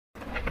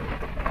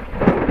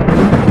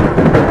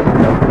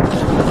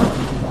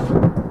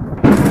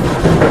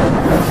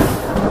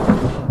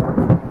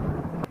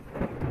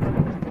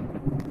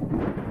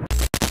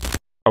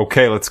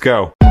Okay, let's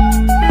go.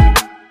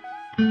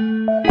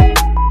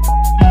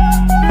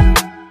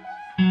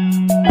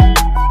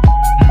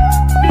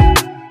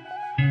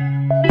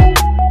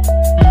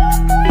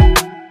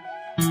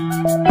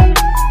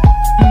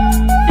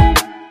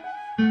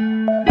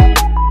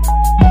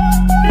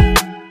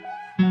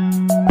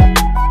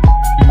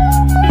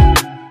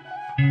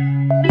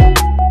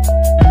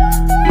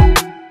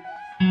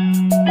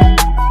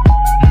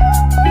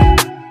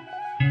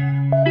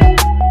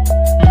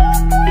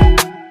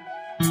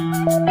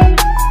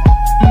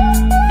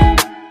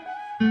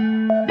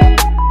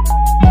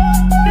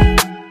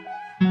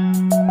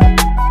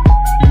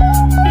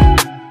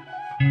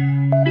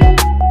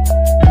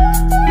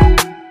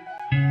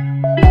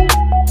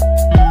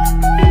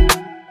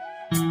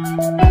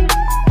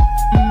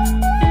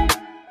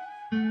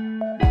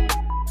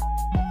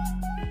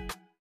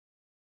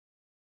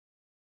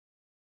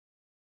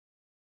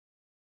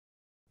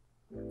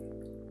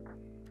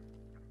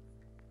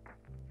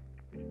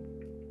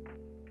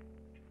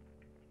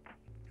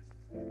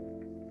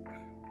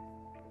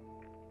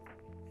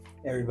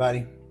 Hey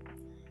everybody,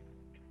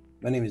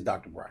 my name is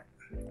Dr. Bryant.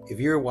 If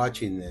you're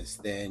watching this,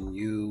 then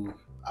you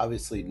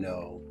obviously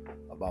know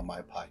about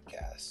my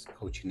podcast,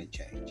 Coaching to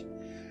Change.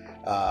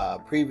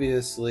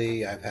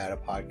 Previously, I've had a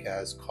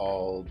podcast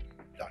called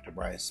Dr.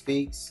 Bryant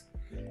Speaks,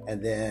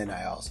 and then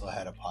I also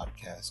had a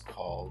podcast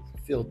called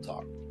Field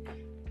Talk.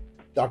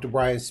 Dr.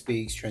 Bryant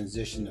Speaks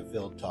transitioned to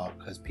Field Talk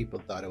because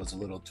people thought it was a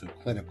little too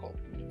clinical.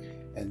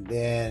 And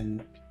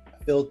then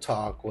Field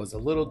Talk was a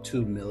little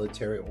too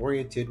military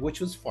oriented, which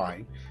was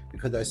fine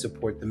because I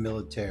support the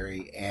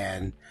military,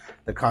 and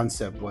the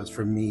concept was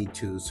for me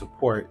to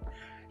support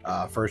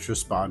first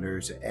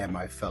responders and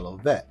my fellow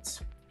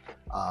vets.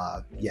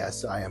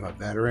 Yes, I am a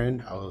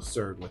veteran. I was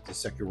served with the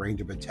 2nd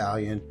Ranger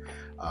Battalion,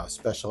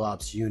 Special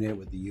Ops Unit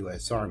with the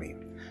U.S. Army.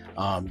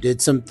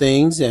 Did some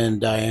things,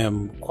 and I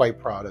am quite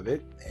proud of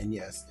it. And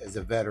yes, as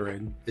a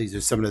veteran, these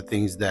are some of the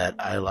things that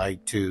I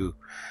like to,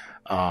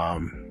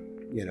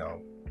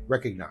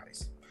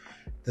 recognize.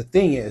 The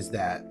thing is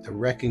that the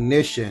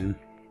recognition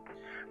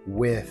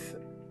with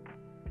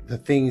the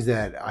things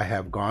that I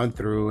have gone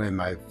through and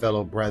my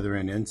fellow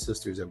brethren and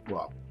sisters,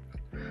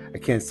 I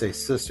can't say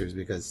sisters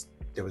because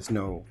there was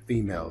no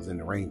females in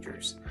the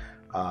Rangers.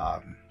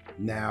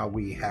 Now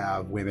we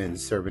have women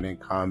serving in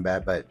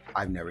combat, but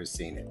I've never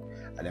seen it.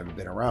 I've never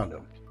been around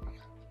them.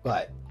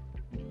 But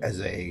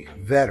as a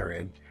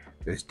veteran,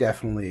 there's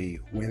definitely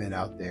women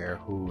out there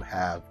who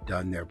have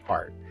done their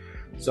part.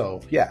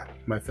 So yeah,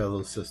 my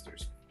fellow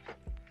sisters.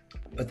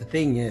 But the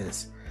thing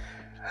is,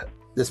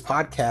 this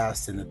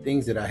podcast and the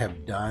things that I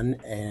have done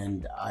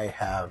and I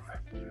have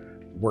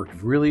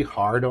worked really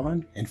hard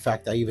on. In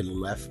fact, I even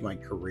left my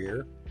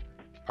career.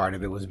 Part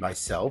of it was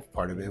myself.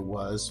 Part of it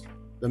was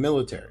the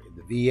military,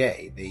 the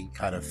VA. They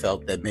kind of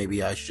felt that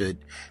maybe I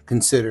should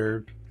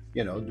consider,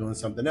 doing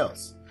something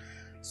else.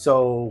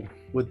 So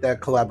with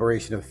that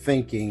collaboration of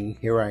thinking,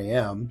 here I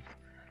am,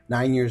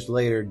 9 years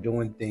later,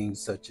 doing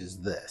things such as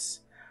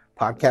this.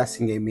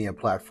 Podcasting gave me a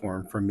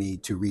platform for me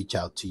to reach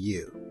out to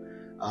you.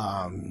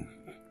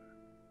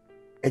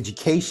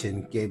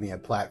 Education gave me a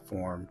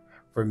platform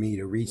for me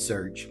to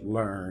research,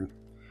 learn,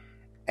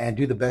 and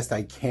do the best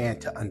I can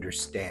to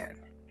understand.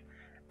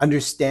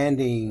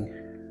 Understanding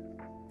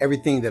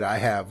everything that I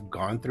have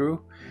gone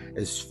through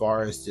as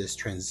far as this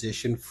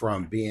transition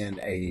from being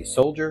a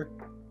soldier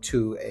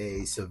to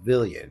a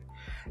civilian.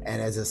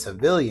 And as a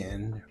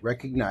civilian,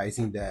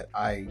 recognizing that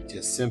I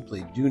just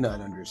simply do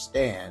not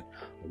understand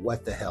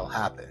what the hell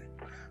happened.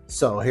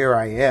 So here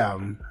I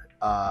am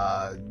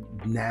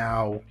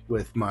now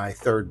with my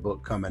 3rd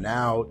book coming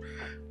out,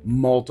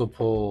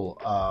 multiple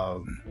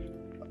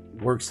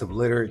works of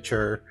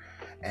literature,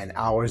 and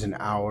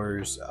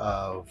hours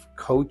of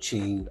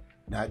coaching,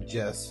 not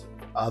just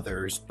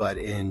others, but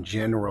in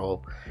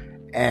general.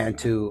 And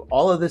to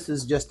all of this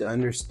is just to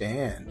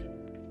understand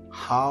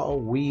how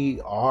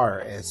we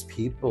are as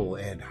people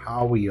and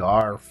how we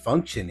are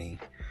functioning,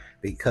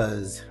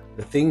 because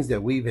the things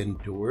that we've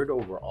endured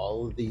over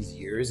all of these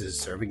years as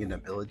serving in the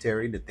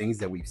military, the things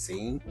that we've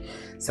seen,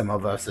 some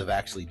of us have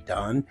actually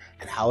done,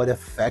 and how it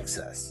affects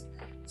us.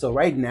 So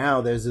right now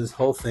there's this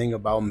whole thing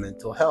about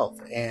mental health,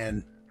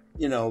 and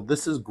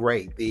this is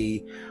great.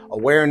 The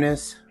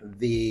awareness,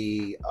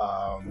 the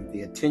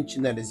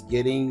attention that it's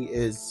getting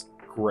is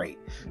great,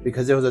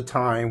 because there was a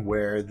time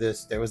where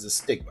there was a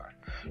stigma.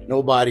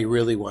 Nobody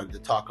really wanted to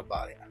talk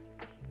about it.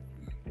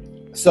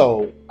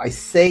 So I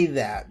say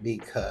that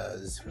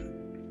because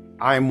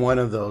I'm one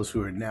of those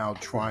who are now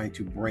trying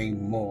to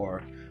bring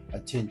more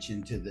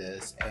attention to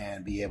this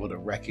and be able to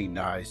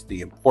recognize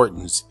the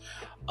importance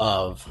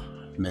of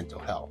mental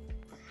health.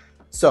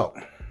 So,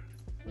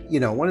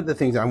 one of the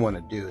things I want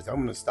to do is I'm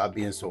going to stop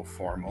being so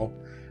formal.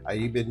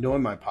 I've been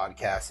doing my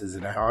podcasts,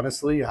 and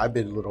honestly, I've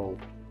been a little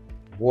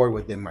bored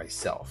within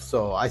myself.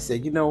 So I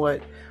said, you know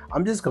what?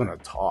 I'm just going to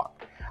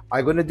talk.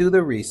 I'm going to do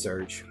the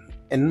research.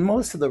 And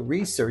most of the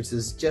research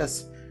is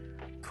just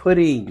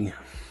putting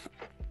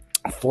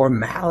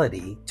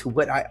formality to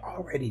what I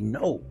already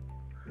know.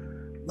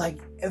 Like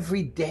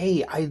every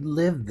day I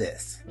live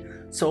this.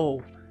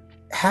 So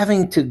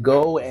having to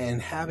go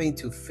and having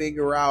to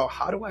figure out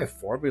how do I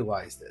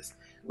formalize this?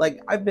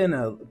 Like I've been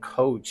a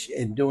coach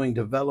and doing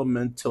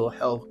developmental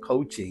health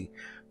coaching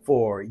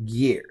for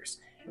years.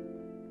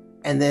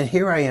 And then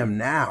here I am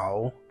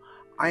now.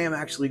 I am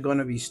actually going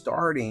to be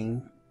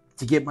starting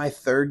to get my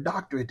third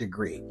doctorate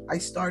degree. I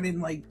start in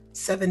like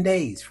 7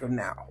 days from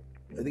now.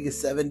 I think it's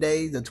 7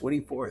 days, the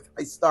 24th.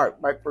 I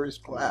start my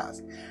first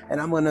class. And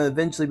I'm going to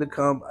eventually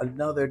become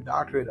another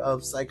doctorate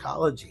of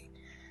psychology.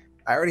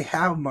 I already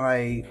have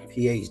my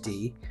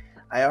PhD.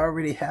 I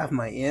already have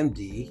my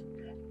MD.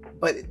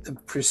 But the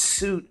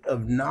pursuit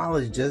of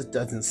knowledge just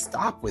doesn't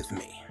stop with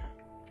me.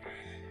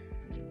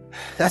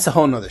 That's a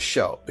whole nother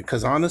show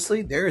because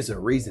honestly, there is a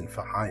reason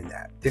behind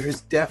that. There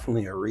is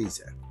definitely a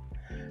reason,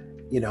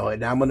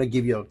 and I'm going to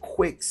give you a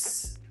quick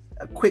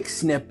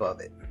snip of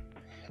it.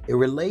 It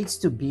relates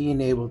to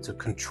being able to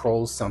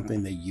control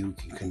something that you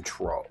can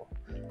control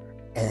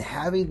and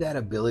having that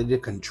ability to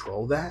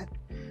control that,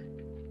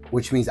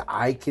 which means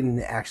I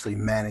can actually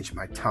manage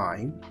my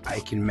time. I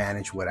can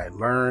manage what I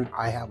learn.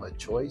 I have a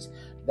choice.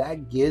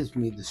 That gives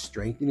me the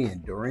strength and the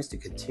endurance to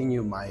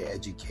continue my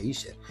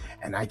education.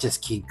 And I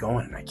just keep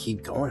going and I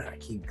keep going and I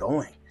keep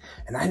going.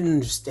 And I didn't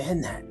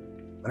understand that.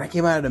 When I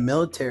came out of the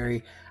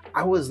military,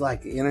 I was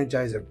like the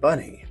Energizer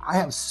Bunny. I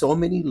have so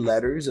many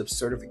letters of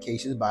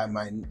certifications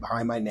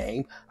behind my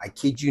name. I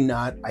kid you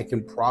not, I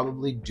can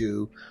probably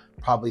do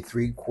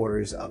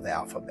 3/4 of the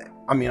alphabet.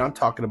 I mean, I'm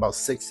talking about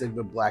Six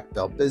Sigma Black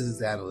Belt,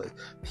 Business Analyst,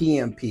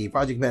 PMP,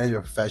 Project Manager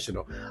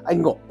Professional. I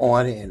can go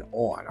on and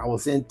on. I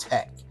was in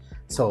tech.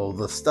 So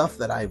the stuff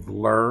that I've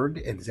learned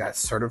and got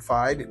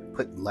certified,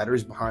 put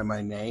letters behind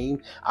my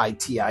name,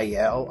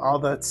 ITIL, all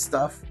that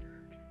stuff,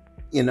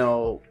 it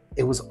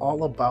was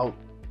all about,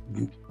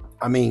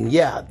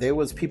 yeah, there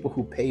was people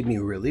who paid me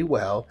really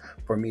well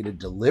for me to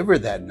deliver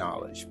that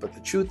knowledge. But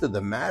the truth of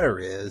the matter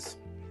is,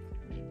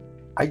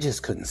 I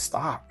just couldn't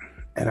stop.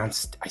 And I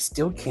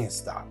still can't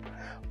stop.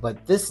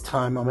 But this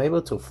time I'm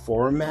able to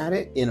format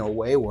it in a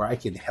way where I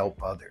can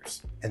help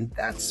others. And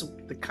that's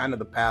the kind of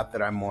the path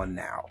that I'm on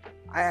now.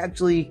 I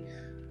actually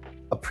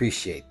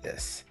appreciate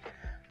this.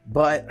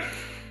 But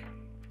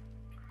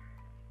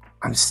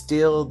I'm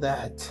still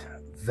that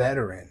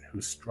veteran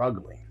who's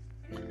struggling.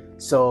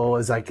 So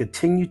as I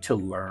continue to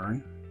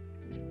learn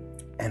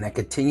and I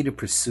continue to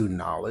pursue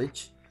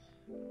knowledge,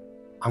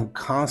 I'm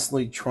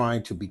constantly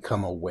trying to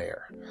become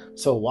aware.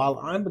 So while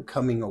I'm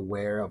becoming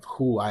aware of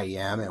who I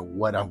am and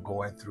what I'm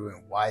going through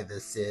and why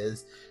this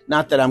is,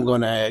 not that I'm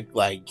going to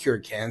like cure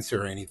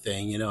cancer or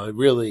anything, it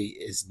really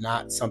is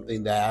not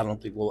something that I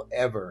don't think we'll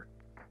ever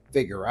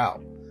figure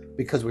out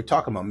because we're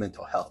talking about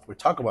mental health. We're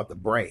talking about the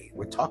brain.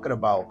 We're talking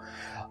about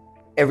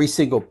every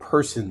single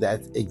person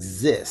that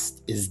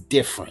exists is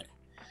different.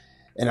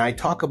 And I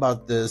talk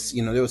about this,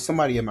 there was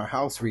somebody in my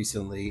house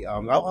recently.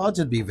 I'll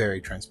just be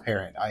very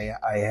transparent. I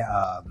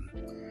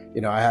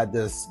had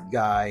this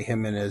guy,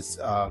 him and his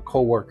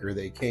coworker.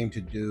 They came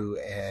to do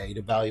an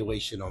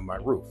evaluation on my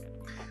roof.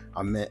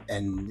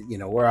 And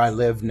where I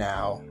live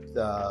now,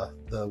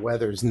 the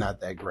weather's not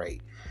that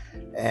great.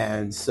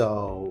 And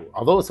so,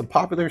 although it's a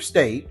popular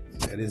state,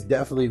 it is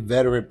definitely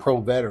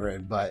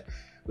pro-veteran, but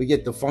we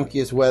get the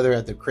funkiest weather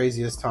at the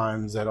craziest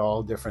times at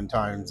all different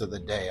times of the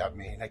day. I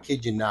mean, I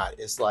kid you not.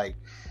 It's like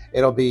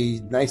it'll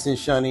be nice and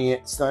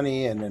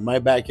sunny, and in my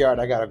backyard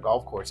I got a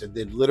golf course, and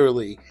then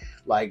literally,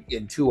 like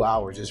in 2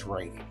 hours, it's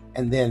raining,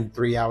 and then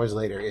 3 hours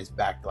later, it's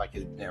back to like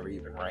it never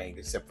even rained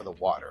except for the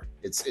water.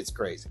 It's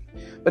crazy.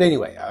 But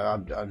anyway,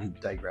 I'm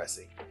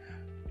digressing.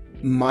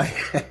 My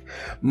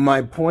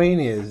my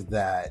point is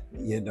that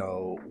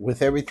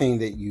with everything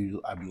that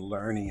I'm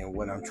learning and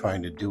what I'm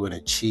trying to do and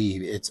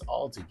achieve, it's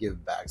all to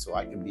give back so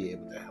I can be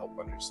able to help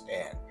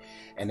understand.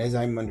 And as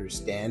I'm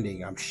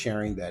understanding, I'm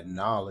sharing that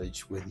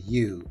knowledge with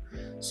you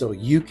so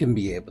you can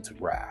be able to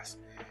grasp.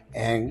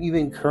 And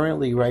even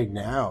currently right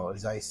now,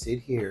 as I sit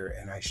here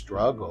and I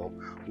struggle,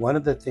 one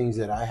of the things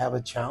that I have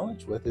a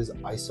challenge with is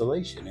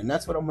isolation. And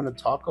that's what I'm going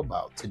to talk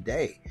about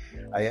today.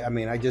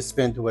 I just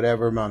spent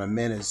whatever amount of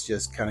minutes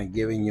just kind of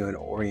giving you an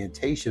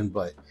orientation,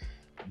 but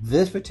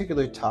this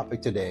particular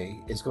topic today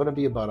is going to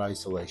be about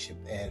isolation.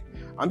 And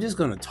I'm just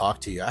going to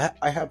talk to you.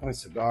 I have my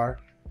cigar.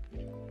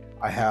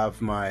 I have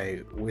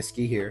my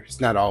whiskey here. It's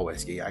not all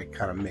whiskey. I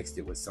kind of mixed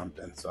it with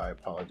something, so I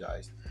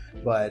apologize.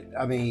 But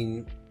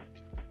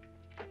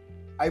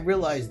I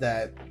realize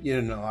that,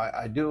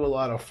 I do a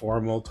lot of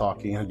formal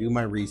talking. I do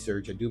my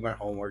research. I do my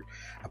homework.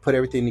 I put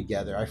everything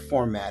together. I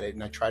format it,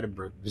 and I try to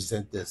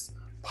present this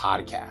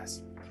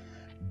podcast.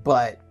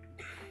 But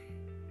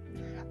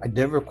I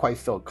never quite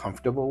felt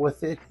comfortable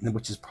with it,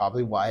 which is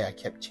probably why I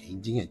kept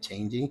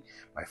changing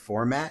my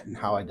format and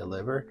how I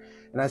deliver.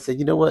 And I said,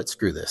 you know what?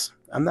 Screw this.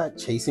 I'm not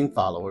chasing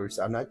followers.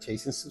 I'm not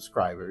chasing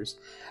subscribers.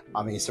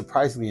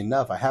 Surprisingly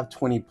enough, I have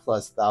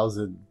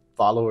 20,000+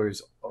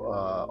 followers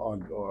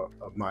on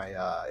my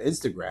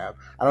Instagram.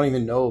 I don't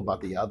even know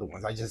about the other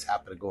ones. I just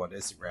happen to go on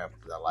Instagram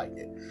because I like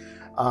it.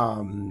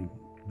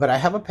 But I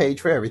have a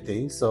page for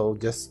everything. So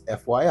just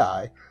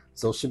FYI,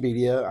 Social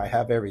media, I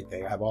have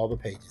everything. I have all the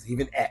pages,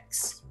 even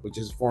X, which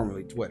is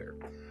formerly Twitter.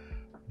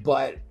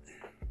 But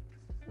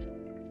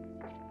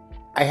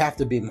I have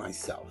to be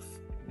myself.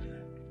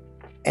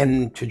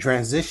 And to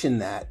transition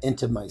that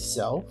into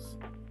myself,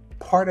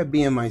 part of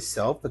being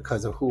myself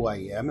because of who I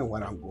am and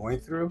what I'm going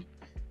through,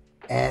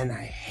 and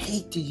I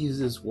hate to use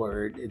this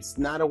word, it's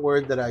not a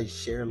word that I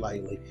share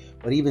lightly,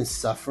 but even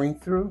suffering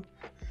through,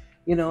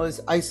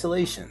 is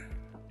isolation.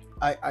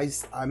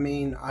 I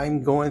mean,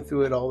 I'm going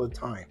through it all the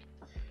time.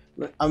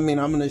 I mean,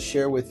 I'm going to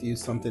share with you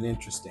something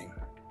interesting.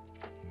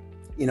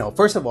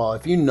 First of all,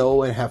 if you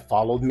know and have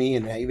followed me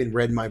and even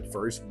read my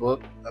first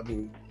book, I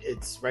mean,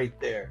 it's right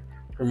there,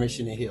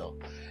 Permission to Heal.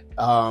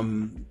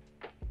 Um,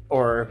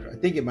 or I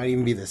think it might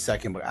even be the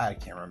second book. I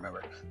can't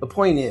remember. The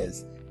point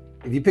is,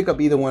 if you pick up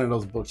either one of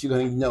those books, you're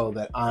going to know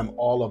that I'm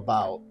all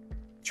about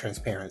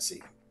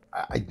transparency.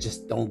 I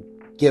just don't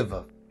give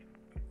a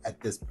at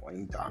this point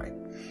in time.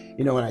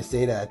 When I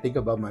say that, I think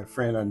about my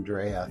friend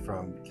Andrea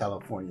from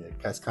California.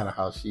 That's kind of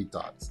how she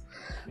talks.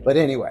 But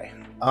anyway,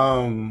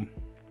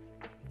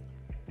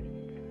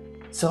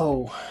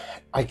 so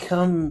I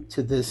come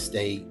to this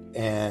state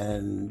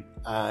and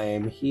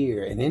I'm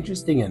here. And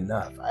interesting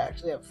enough, I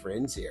actually have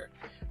friends here.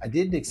 I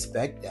didn't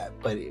expect that,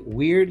 but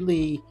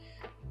weirdly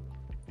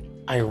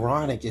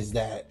ironic is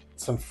that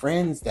some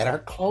friends that are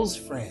close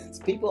friends,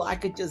 people I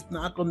could just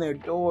knock on their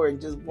door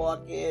and just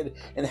walk in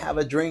and have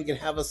a drink and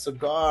have a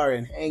cigar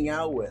and hang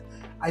out with.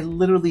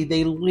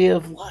 They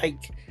live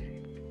like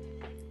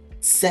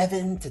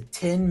 7 to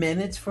 10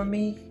 minutes from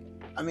me.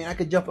 I mean, I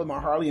could jump on my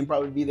Harley and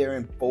probably be there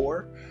in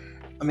 4.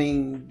 I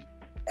mean,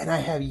 and I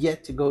have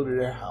yet to go to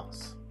their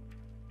house.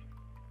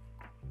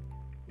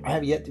 I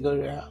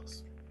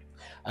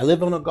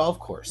live on a golf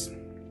course.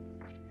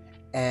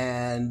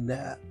 And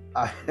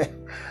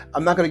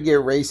I'm not going to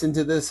get race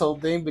into this whole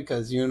thing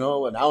because,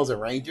 when I was a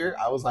Ranger,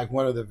 I was like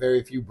one of the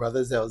very few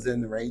brothers that was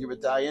in the Ranger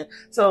Battalion.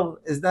 So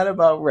it's not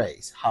about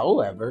race.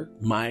 However,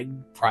 my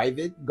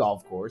private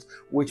golf course,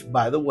 which,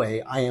 by the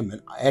way, I am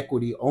an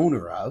equity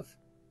owner of,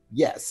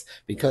 yes,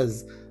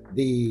 because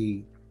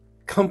the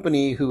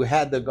company who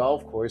had the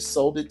golf course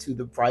sold it to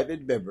the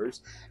private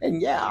members,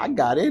 and yeah, I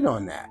got in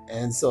on that.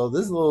 And so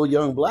this little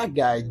young black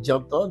guy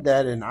jumped on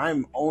that, and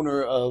I'm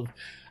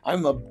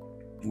a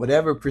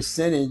whatever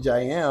percentage I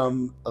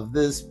am of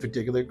this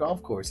particular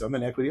golf course. I'm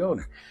an equity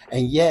owner,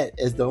 and yet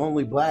as the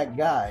only black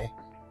guy,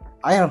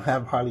 I don't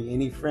have hardly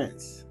any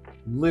friends,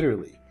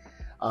 literally.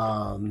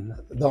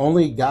 The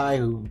only guy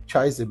who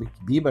tries to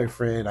be my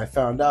friend, I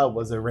found out,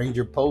 was a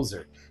Ranger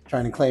poser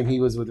trying to claim he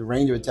was with the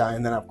Ranger Battalion.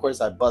 And then, of course,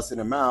 I busted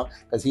him out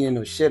because he didn't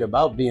know shit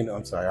about being.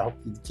 I'm sorry, I hope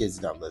the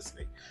kid's not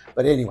listening.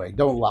 But anyway,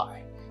 don't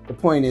lie. The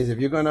point is, if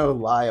you're going to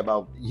lie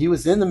about, he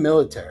was in the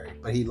military,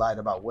 but he lied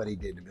about what he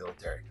did in the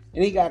military.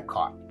 And he got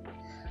caught.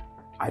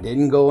 I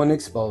didn't go and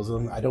expose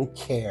him. I don't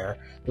care.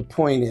 The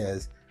point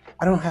is,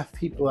 I don't have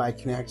people I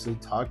can actually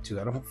talk to.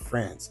 I don't have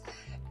friends.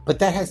 But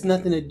that has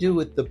nothing to do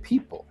with the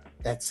people.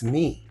 That's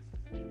me.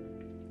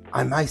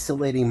 I'm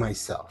isolating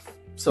myself.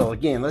 So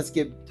again, let's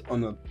get on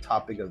the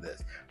topic of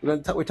this.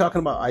 We're talking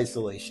about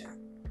isolation.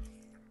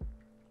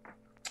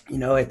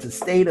 It's a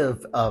state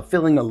of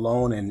feeling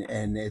alone,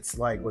 and it's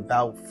like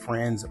without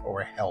friends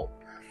or help.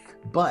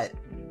 But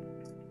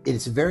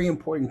it's very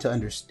important to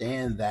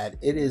understand that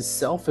it is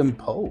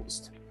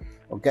self-imposed.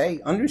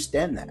 Okay?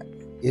 Understand that.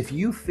 If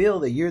you feel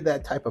that you're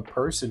that type of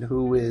person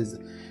who is,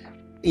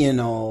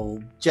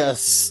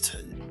 just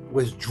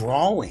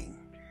withdrawing,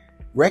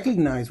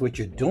 recognize what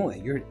you're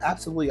doing. You're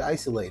absolutely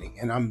isolating.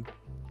 And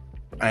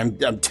I'm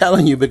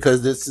telling you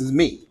because this is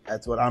me.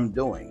 That's what I'm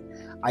doing.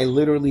 I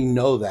literally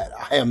know that.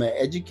 I am an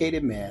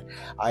educated man.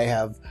 I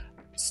have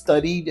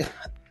studied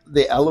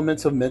the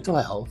elements of mental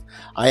health.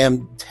 I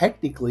am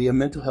technically a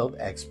mental health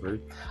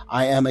expert.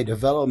 I am a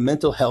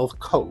developmental health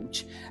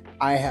coach.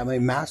 I am a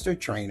master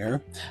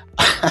trainer.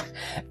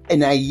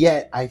 And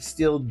yet I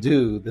still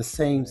do the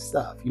same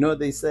stuff. You know what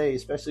they say,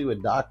 especially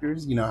with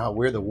doctors, how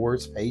we're the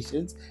worst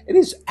patients? It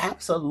is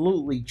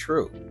absolutely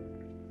true.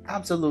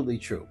 Absolutely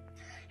true.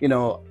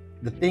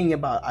 The thing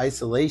about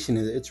isolation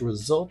is it's a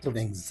result of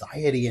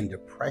anxiety and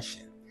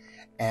depression.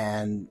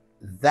 And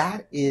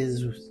that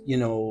is,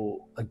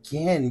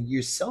 again,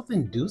 you're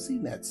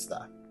self-inducing that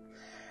stuff.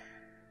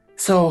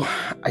 So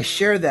I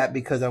share that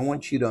because I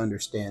want you to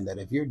understand that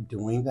if you're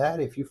doing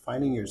that, if you're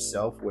finding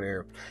yourself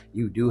where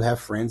you do have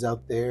friends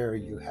out there,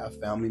 you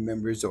have family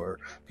members, or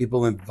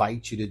people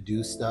invite you to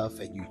do stuff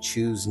and you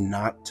choose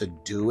not to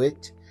do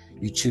it,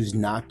 you choose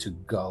not to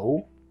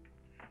go,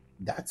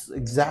 that's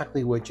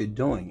exactly what you're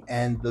doing.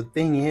 And the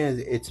thing is,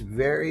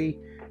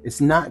 it's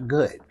not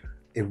good.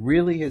 It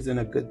really isn't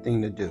a good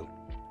thing to do.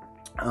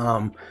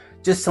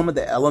 Just some of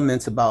the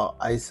elements about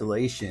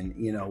isolation,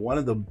 one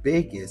of the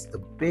biggest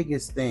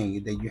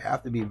thing that you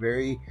have to be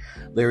very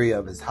leery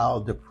of is how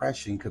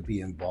depression could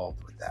be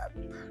involved with that.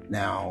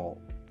 Now,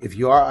 if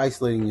you are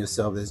isolating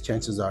yourself, there's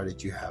chances are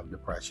that you have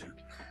depression.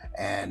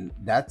 And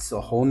that's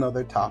a whole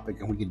nother topic,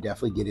 and we can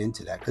definitely get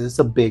into that because it's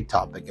a big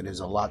topic and there's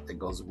a lot that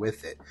goes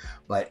with it.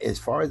 But as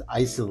far as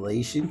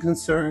isolation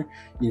concerned,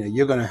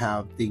 you're going to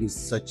have things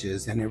such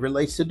as, and it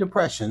relates to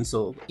depression.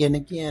 So, and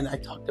again, I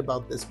talked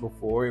about this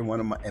before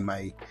in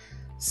my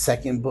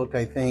second book,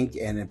 I think,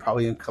 and then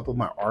probably in a couple of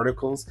my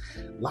articles.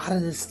 A lot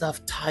of this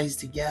stuff ties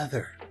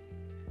together.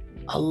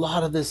 A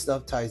lot of this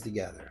stuff ties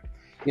together.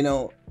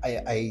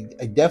 I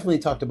definitely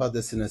talked about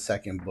this in the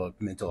second book,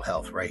 Mental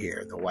Health, right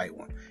here, the white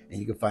one. And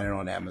you can find it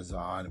on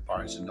Amazon,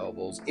 Barnes and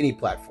Nobles, any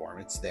platform,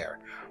 it's there.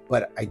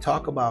 But I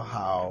talk about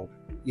how,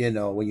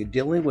 when you're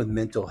dealing with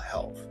mental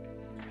health,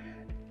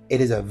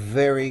 it is a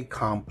very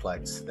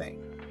complex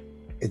thing.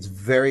 It's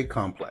very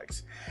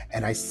complex.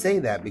 And I say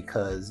that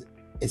because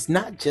it's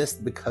not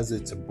just because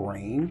it's a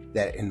brain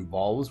that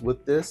involves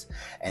with this,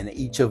 and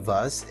each of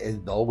us,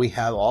 though we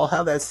all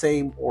have that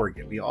same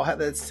organ, we all have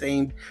that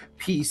same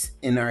piece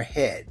in our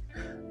head,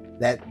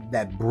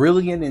 that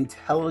brilliant,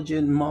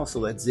 intelligent muscle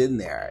that's in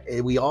there.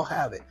 We all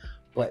have it,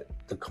 but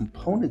the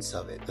components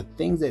of it, the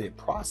things that it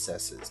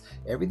processes,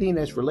 everything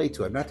that's related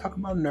to it. I'm not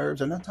talking about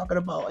nerves. I'm not talking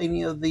about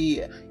any of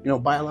the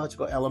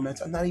biological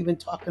elements. I'm not even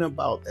talking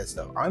about that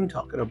stuff. I'm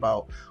talking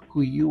about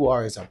who you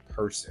are as a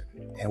person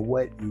and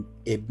what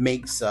it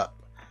makes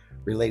up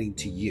relating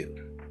to you.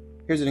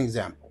 Here's an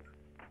example.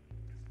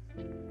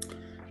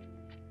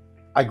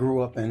 I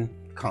grew up in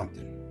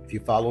Compton. If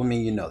you follow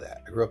me, you know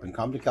that. I grew up in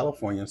Compton,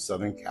 California,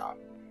 Southern Cal.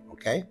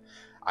 Okay?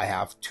 I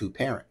have two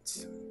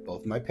parents.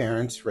 Both my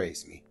parents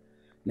raised me.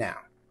 Now,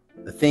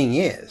 the thing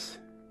is,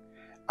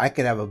 I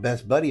could have a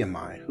best buddy of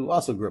mine who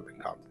also grew up in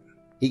Compton.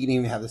 He can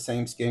even have the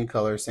same skin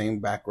color, same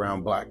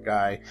background, black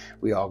guy.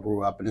 We all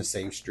grew up in the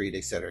same street,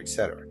 et cetera, et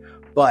cetera.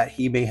 But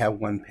he may have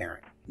one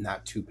parent,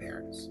 not two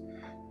parents.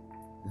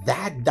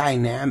 That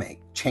dynamic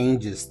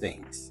changes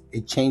things.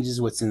 It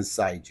changes what's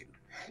inside you.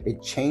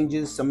 It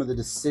changes some of the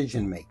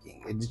decision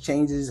making. It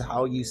changes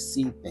how you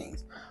see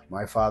things.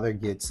 My father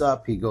gets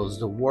up, he goes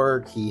to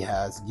work, he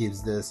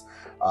gives this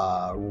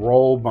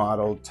role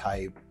model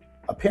type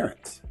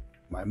appearance.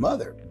 My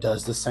mother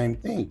does the same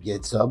thing,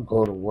 gets up,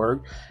 go to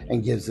work,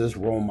 and gives this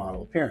role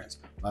model appearance.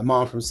 My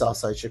mom from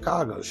Southside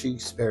Chicago,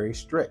 she's very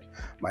strict.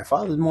 My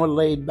father's more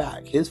laid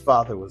back. His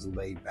father was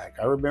laid back.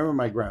 I remember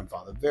my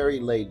grandfather, very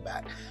laid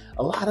back.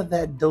 A lot of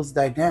those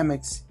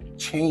dynamics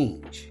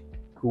change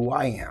who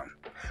I am.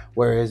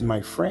 Whereas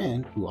my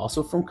friend, who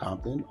also from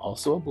Compton,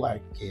 also a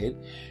black kid,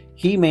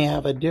 he may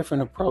have a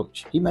different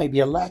approach. He might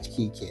be a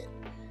latchkey kid.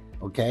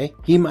 Okay,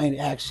 he might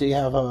actually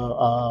have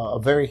a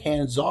very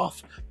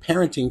hands-off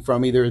parenting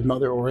from either his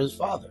mother or his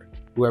father,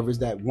 whoever's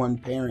that one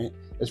parent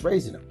that's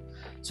raising him.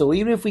 So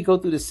even if we go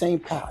through the same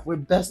path, we're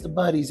best of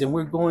buddies and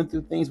we're going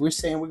through things, we're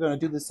saying we're going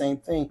to do the same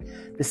thing,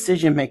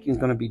 decision making is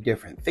going to be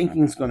different,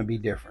 thinking is going to be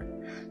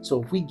different.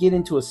 So if we get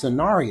into a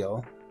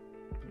scenario,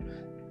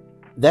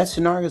 that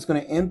scenario is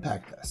going to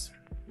impact us.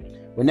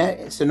 When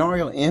that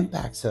scenario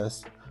impacts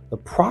us, the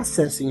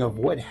processing of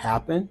what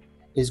happened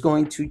is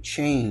going to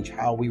change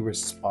how we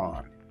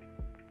respond.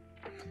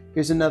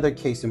 Here's another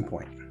case in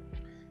point.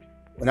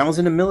 When I was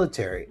in the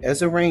military,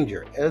 as a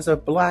ranger, as a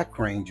black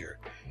ranger,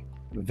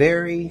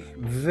 very,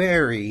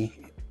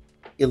 very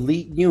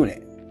elite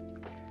unit,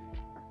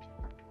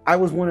 I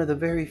was one of the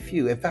very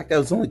few. In fact, there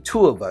was only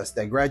 2 of us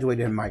that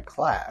graduated in my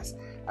class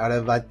out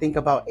of, I think,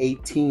 about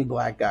 18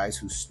 black guys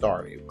who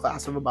started. A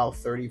class of about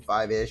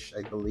 35-ish,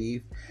 I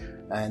believe.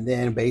 And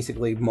then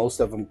basically most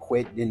of them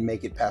quit, didn't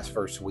make it past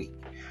first week.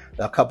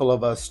 A couple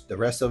of us, the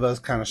rest of us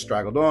kind of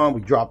straggled on.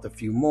 We dropped a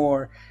few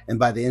more. And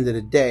by the end of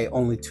the day,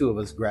 only 2 of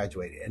us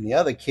graduated. And the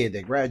other kid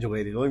that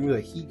graduated, the only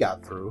reason he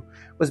got through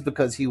was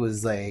because he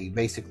was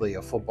basically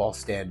a football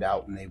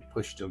standout and they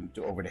pushed him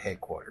over to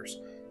headquarters.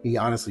 He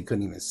honestly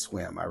couldn't even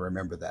swim. I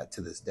remember that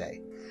to this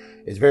day.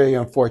 It's very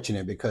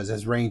unfortunate because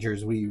as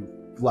Rangers, we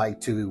like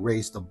to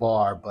raise the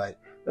bar, but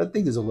I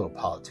think there's a little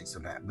politics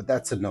in that. But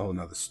that's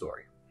another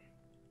story.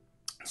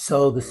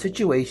 So the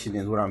situation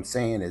is, what I'm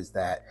saying is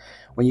that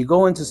when you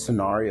go into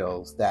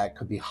scenarios that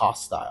could be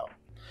hostile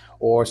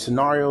or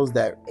scenarios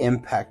that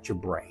impact your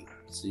brain.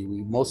 See,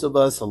 most of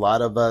us, a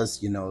lot of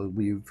us,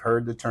 we've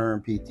heard the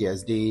term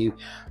PTSD.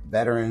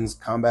 Veterans,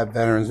 combat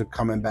veterans are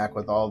coming back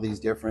with all these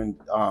different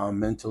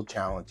mental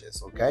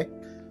challenges, okay?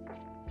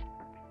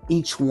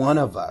 Each one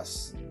of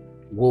us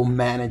will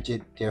manage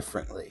it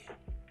differently.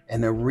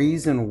 And the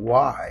reason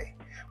why,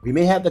 we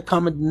may have the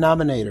common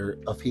denominator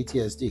of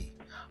PTSD,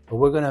 but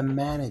we're going to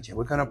manage it.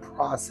 We're going to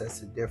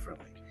process it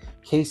differently.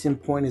 Case in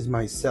point is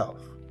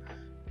myself.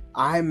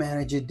 I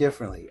manage it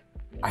differently.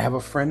 I have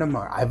a friend of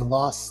mine. I've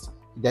lost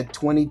that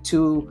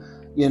 22,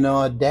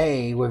 a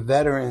day with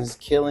veterans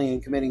killing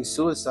and committing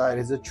suicide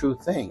is a true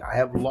thing. I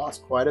have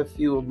lost quite a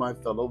few of my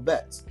fellow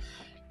vets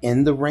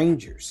in the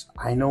Rangers.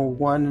 I know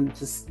one,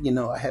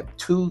 I have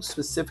 2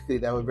 specifically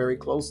that were very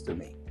close to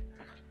me.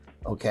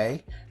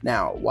 Okay.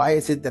 Now, why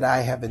is it that I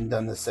haven't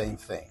done the same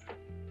thing?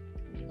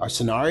 Our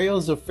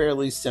scenarios are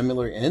fairly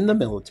similar in the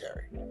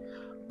military,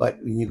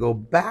 but when you go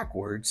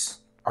backwards,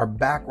 our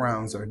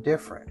backgrounds are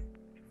different.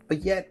 But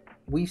yet,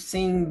 we've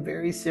seen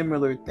very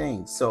similar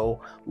things.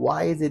 So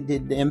why is it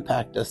did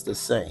impact us the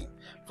same?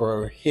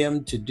 For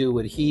him to do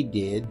what he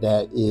did,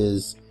 that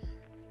is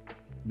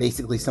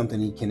basically something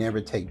he can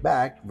never take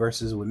back,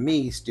 versus with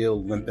me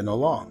still limping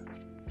along.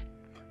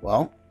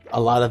 Well, a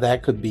lot of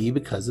that could be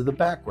because of the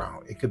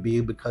background. It could be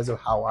because of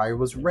how I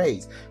was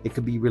raised. It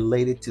could be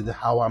related to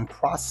how I'm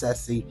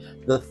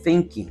processing the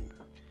thinking.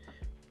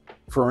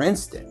 For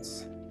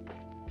instance,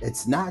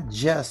 it's not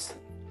just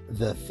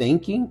the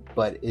thinking,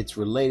 but it's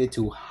related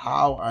to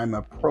how I'm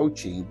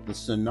approaching the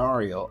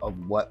scenario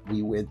of what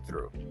we went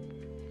through.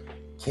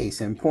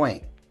 Case in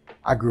point,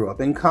 I grew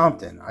up in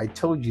Compton. I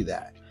told you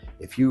that.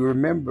 If you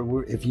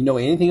remember, if you know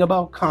anything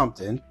about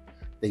Compton,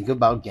 think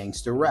about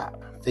gangster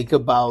rap. Think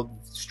about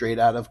Straight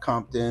Out of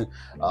Compton,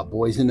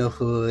 Boys in the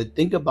Hood.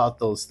 Think about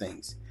those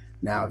things.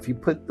 Now, if you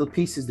put the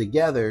pieces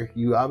together,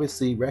 you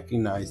obviously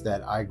recognize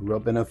that I grew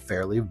up in a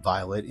fairly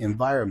violent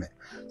environment.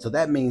 So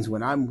that means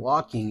when I'm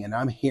walking and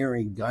I'm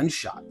hearing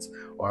gunshots,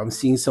 or I'm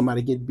seeing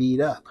somebody get beat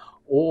up,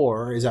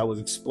 or as I was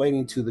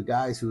explaining to the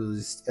guys who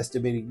was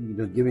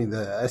estimating, giving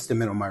the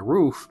estimate on my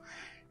roof,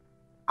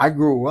 I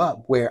grew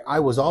up where I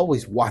was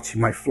always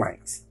watching my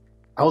flanks.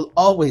 I was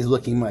always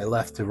looking my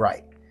left to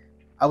right.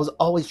 I was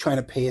always trying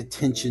to pay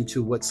attention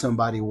to what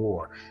somebody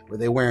wore. Were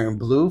they wearing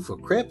blue for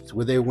Crips?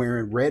 Were they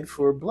wearing red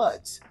for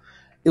Bloods?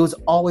 It was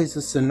always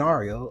a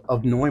scenario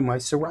of knowing my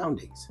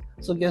surroundings.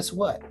 So guess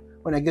what?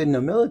 When I get in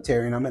the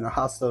military and I'm in a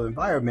hostile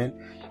environment,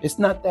 it's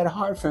not that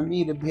hard for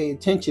me to pay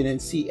attention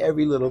and see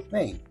every little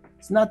thing.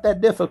 It's not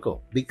that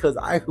difficult because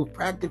I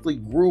practically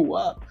grew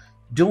up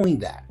doing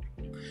that.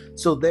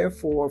 So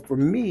therefore, for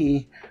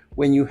me,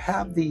 when you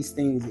have these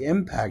things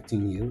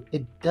impacting you,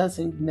 it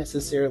doesn't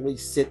necessarily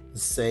sit the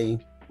same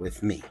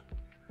with me.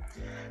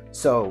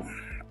 So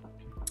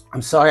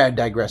I'm sorry I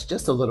digressed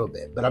just a little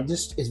bit, but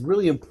it's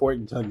really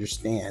important to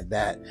understand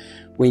that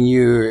when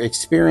you're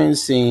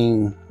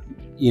experiencing,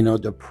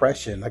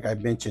 depression, like I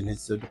mentioned,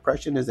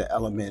 depression is an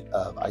element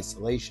of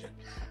isolation.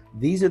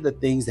 These are the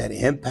things that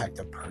impact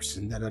a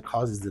person that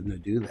causes them to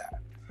do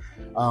that.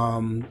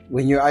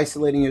 When you're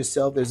isolating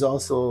yourself, there's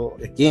also,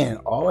 again,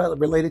 all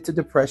related to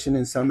depression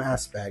in some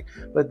aspect,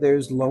 but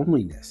there's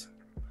loneliness.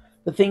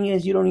 The thing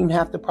is, you don't even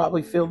have to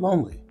probably feel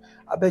lonely.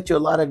 I bet you a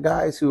lot of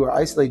guys who are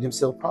isolating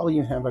themselves probably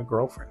even have a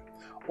girlfriend,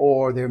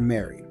 or they're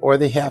married, or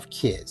they have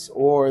kids,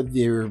 or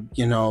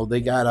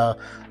they got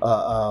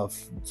a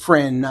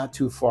friend not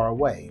too far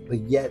away, but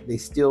yet they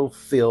still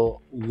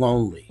feel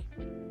lonely.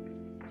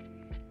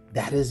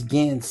 That is,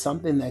 again,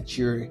 something that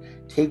you're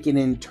taking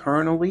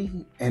internally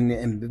and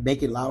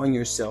allowing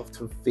yourself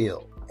to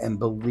feel and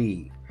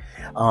believe.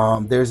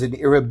 There's an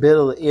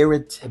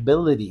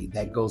irritability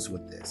that goes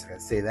with this. I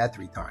say that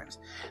 3 times.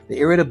 The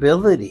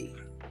irritability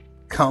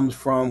comes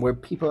from where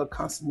people are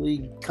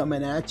constantly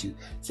coming at you.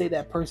 Say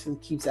that person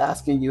keeps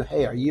asking you,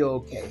 hey, are you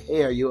okay?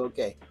 Hey, are you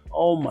okay?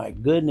 Oh my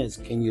goodness,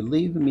 can you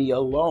leave me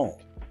alone?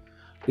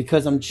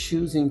 Because I'm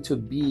choosing to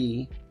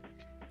be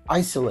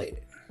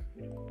isolated.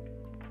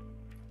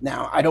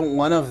 Now, I don't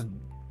want to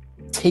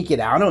take it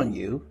out on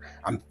you.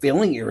 I'm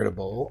feeling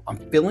irritable. I'm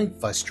feeling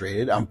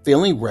frustrated. I'm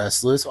feeling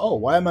restless. Oh,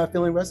 why am I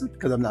feeling restless?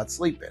 Because I'm not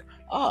sleeping.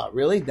 Ah,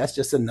 really? That's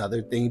just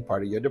another thing,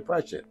 part of your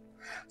depression.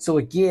 So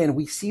again,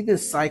 we see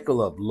this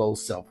cycle of low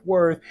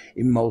self-worth,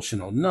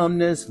 emotional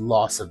numbness,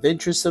 loss of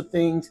interest of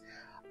things.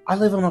 I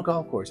live on a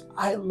golf course.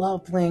 I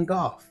love playing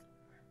golf.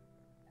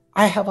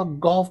 I have a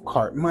golf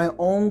cart, my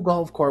own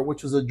golf cart,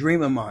 which was a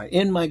dream of mine,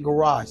 in my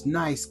garage.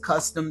 Nice,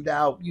 customed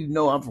out.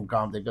 I'm from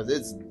Compton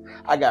because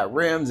I got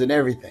rims and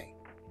everything.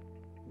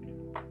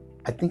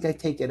 I think I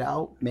take it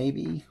out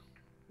maybe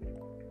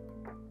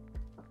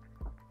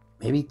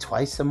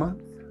twice a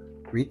month,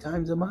 3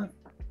 times a month.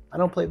 I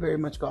don't play very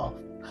much golf.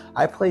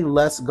 I play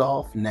less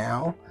golf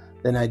now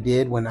than I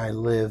did when I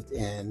lived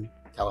in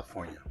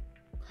California.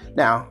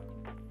 Now,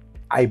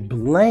 I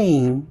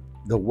blame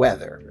the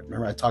weather.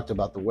 Remember, I talked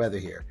about the weather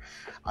here.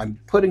 I'm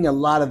putting a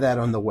lot of that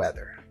on the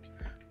weather.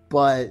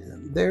 But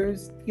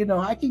there's,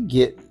 I can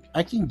get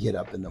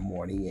up in the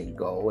morning and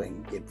go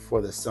and get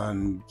before the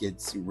sun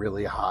gets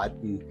really hot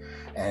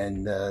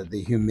and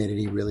the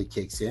humidity really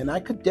kicks in. I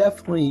could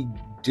definitely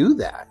do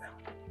that.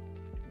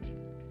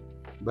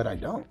 But I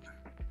don't.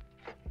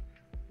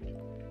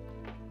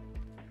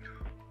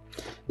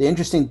 The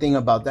interesting thing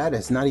about that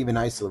is not even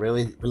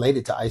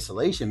related to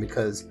isolation,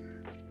 because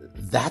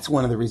that's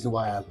one of the reasons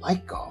why I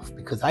like golf,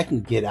 because I can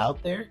get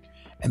out there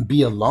and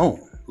be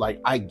alone. Like,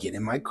 I get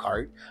in my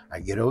cart, I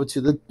get over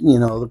to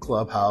the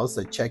clubhouse,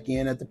 I check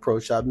in at the pro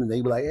shop, and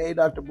they be like, hey,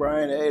 Dr.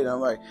 Bryant, hey, and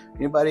I'm like,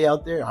 anybody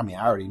out there? I mean,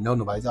 I already know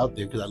nobody's out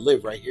there because I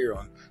live right here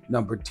on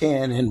number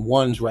 10 and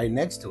 1's right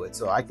next to it.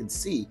 So I can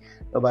see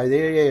nobody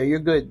there. Yeah, you're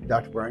good,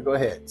 Dr. Bryant, go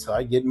ahead. So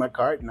I get in my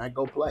cart and I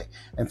go play.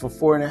 And for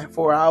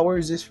 4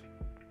 hours,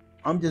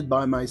 I'm just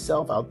by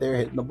myself out there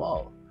hitting the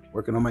ball,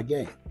 working on my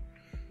game.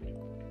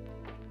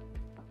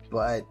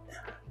 But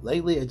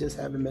lately, I just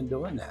haven't been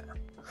doing that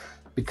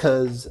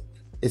because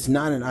It's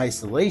not an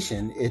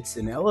isolation. It's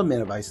an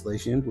element of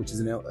isolation, which is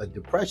a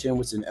depression,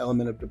 which is an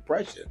element of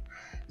depression.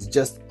 It's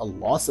just a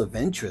loss of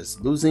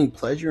interest, losing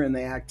pleasure in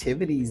the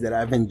activities that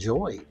I've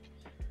enjoyed.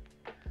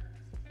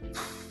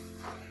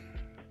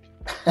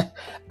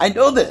 I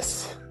know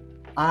this.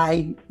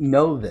 I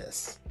know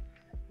this.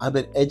 I'm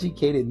an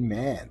educated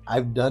man.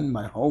 I've done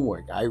my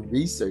homework. I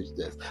researched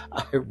this.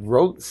 I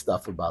wrote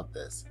stuff about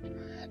this.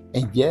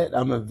 And yet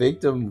I'm a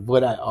victim of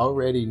what I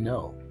already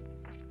know.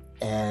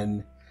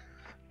 And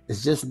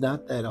it's just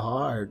not that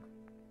hard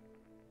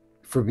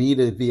for me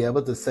to be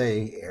able to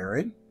say,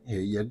 Aaron,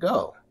 here you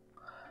go.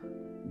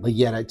 But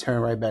yet I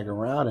turn right back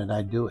around and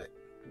I do it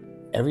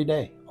every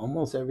day,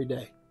 almost every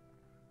day.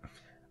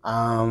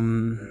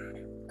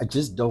 I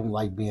just don't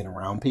like being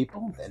around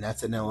people, and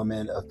that's an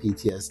element of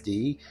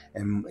PTSD.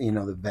 And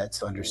the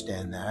vets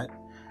understand that.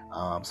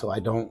 So I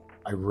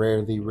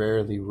rarely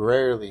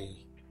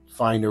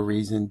find a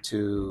reason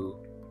to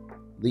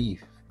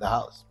leave the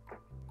house.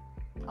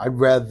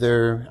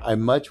 I'd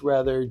much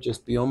rather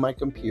just be on my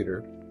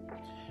computer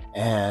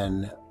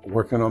and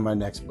working on my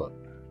next book.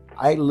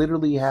 I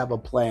literally have a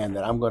plan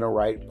that I'm going to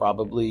write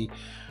probably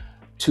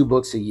 2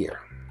 books a year,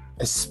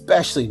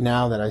 especially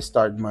now that I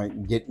start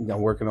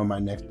working on my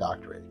next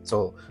doctorate.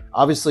 So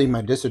obviously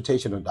my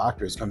dissertation or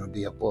doctorate is going to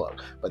be a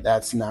book, but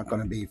that's not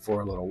going to be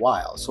for a little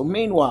while. So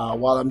meanwhile,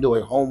 while I'm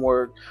doing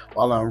homework,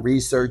 while I'm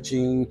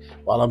researching,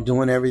 while I'm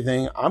doing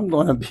everything, I'm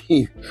going to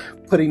be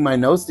putting my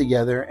notes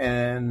together,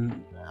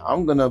 and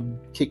I'm going to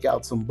kick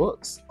out some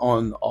books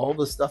on all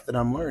the stuff that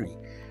I'm learning.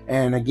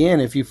 And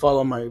again, if you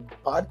follow my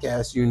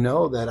podcast, you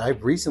know that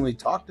I've recently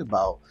talked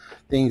about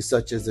things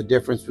such as the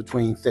difference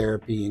between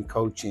therapy and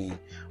coaching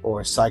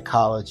or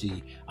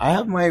psychology. I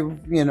have my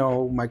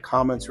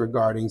comments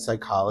regarding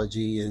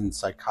psychology and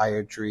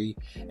psychiatry,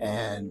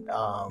 and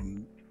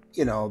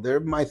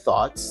they're my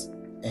thoughts,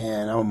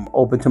 and I'm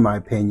open to my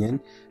opinion,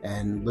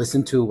 and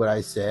listen to what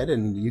I said,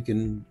 and you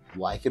can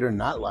like it or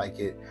not like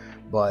it.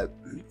 But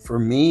for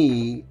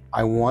me,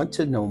 I want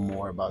to know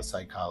more about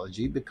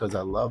psychology because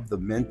I love the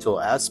mental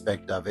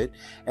aspect of it.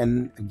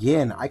 And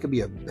again, I could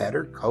be a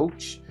better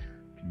coach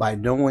by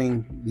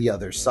knowing the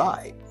other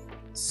side.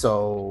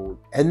 So,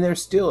 and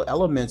there's still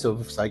elements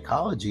of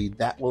psychology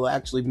that will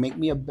actually make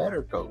me a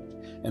better coach.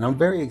 And I'm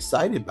very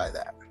excited by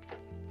that.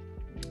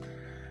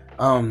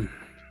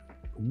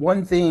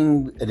 One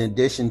thing in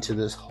addition to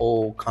this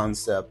whole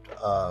concept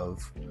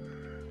of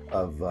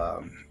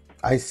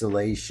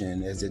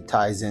isolation, as it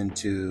ties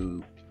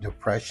into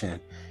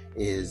depression,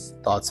 is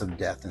thoughts of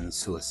death and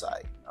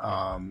suicide.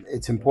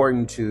 It's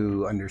important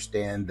to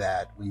understand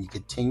that when you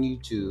continue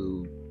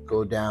to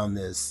go down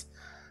this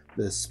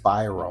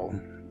spiral,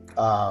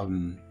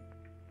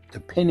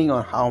 depending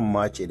on how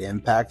much it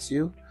impacts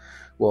you,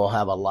 will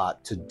have a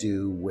lot to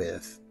do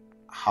with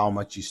how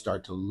much you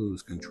start to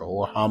lose control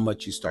or how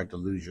much you start to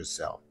lose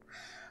yourself.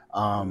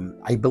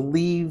 I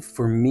believe,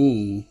 for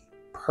me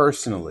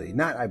personally,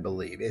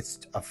 it's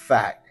a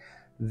fact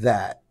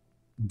that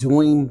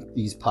doing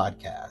these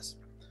podcasts,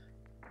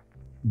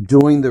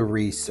 doing the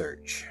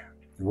research,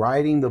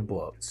 writing the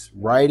books,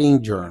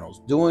 writing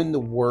journals, doing the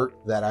work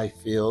that I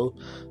feel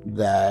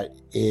that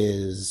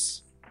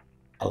is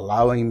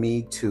allowing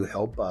me to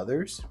help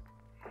others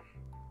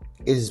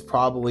is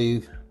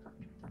probably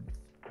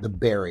the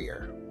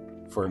barrier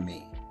for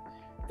me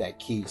that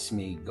keeps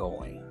me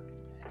going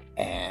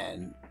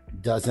and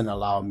doesn't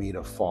allow me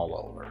to fall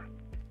over.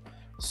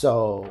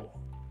 So,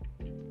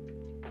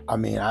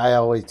 I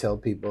always tell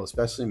people,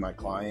 especially my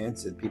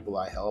clients and people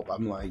I help,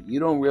 I'm like, you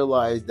don't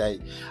realize that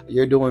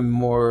you're doing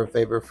more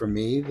favor for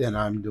me than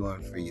I'm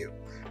doing for you.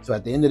 So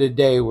at the end of the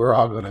day, we're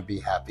all going to be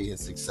happy and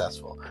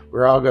successful.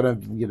 We're all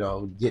going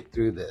to, get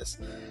through this.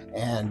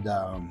 And,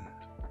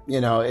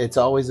 it's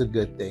always a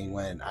good thing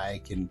when I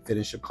can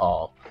finish a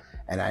call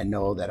and I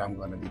know that I'm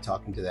going to be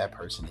talking to that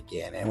person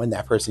again. And when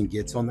that person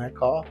gets on that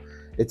call,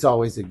 it's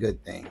always a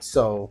good thing.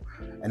 So,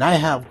 and I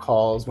have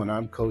calls when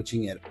I'm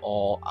coaching at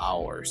all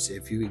hours.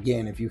 If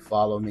you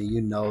follow me,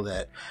 you know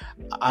that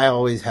I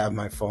always have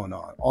my phone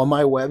on. On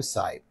my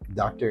website,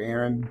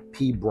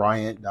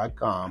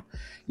 draaronpbryant.com,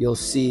 you'll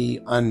see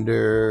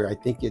under, I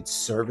think it's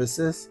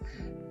services,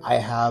 I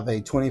have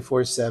a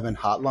 24/7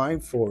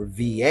 hotline for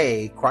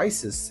VA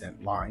crisis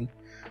line.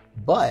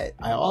 But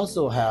I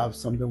also have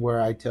something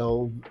where I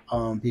tell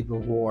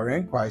people who are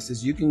in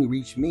crisis, you can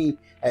reach me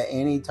at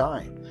any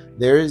time.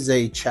 There is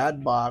a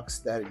chat box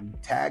that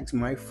tags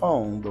my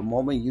phone the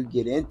moment you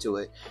get into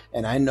it,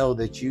 and I know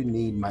that you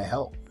need my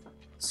help.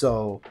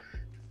 So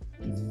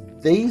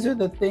these are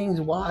the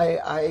things why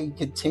I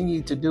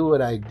continue to do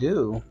what I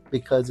do,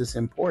 because it's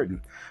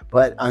important.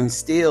 But I'm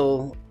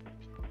still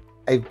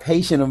a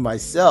patient of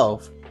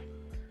myself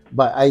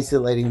by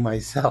isolating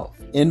myself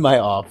in my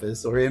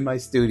office or in my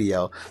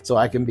studio so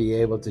I can be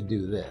able to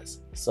do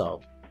this. So,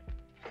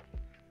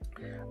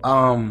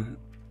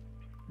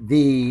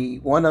 the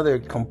one other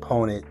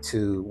component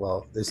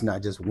to, there's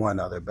not just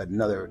one other, but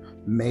another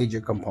major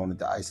component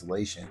to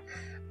isolation,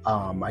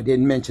 I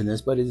didn't mention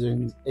this, but is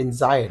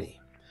anxiety.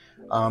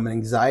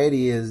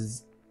 Anxiety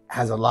is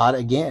has a lot,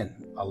 again,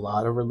 a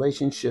lot of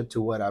relationship to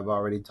what I've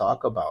already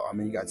talked about. I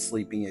mean, you got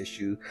sleeping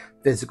issue,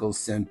 physical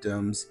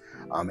symptoms,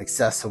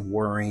 excessive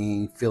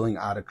worrying, feeling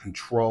out of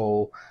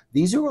control.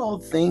 These are all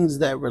things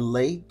that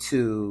relate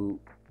to,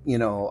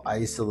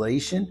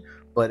 isolation,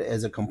 but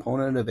as a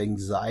component of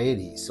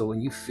anxiety. So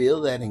when you feel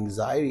that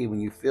anxiety,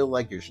 when you feel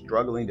like you're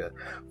struggling to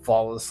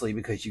fall asleep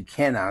because you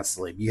cannot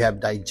sleep, you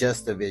have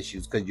digestive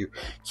issues because you're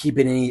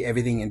keeping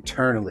everything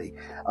internally,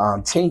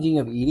 changing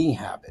of eating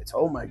habits.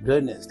 Oh my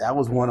goodness, that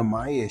was one of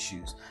my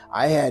issues.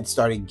 I had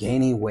started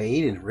gaining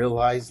weight and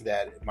realized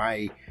that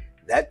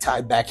that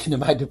tied back into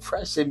my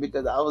depression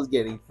because I was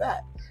getting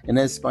fat. In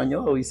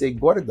Espanol, we say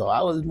gordo.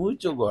 I was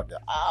mucho gordo.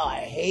 Oh, I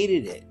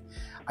hated it.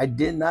 I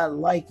did not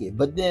like it.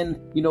 But then,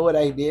 you know what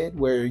I did?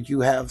 Where you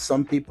have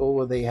some people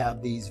where they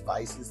have these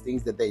vices,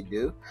 things that they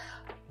do.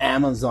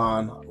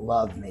 Amazon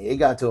loved me. It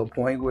got to a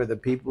point where the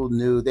people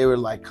knew, they were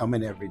like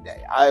coming every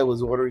day. I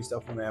was ordering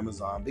stuff on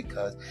Amazon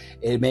because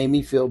it made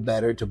me feel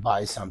better to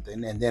buy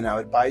something. And then I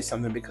would buy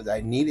something because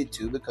I needed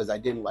to, because I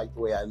didn't like the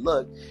way I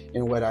looked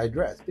and what I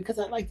dressed, because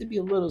I like to be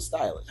a little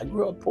stylish. I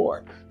grew up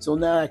poor. So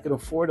now I can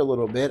afford a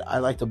little bit. I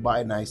like to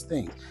buy nice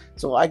things.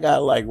 So I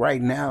got, like,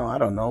 right now, I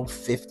don't know,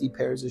 50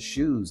 pairs of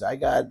shoes. I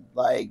got,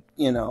 like,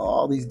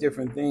 all these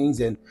different things.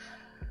 And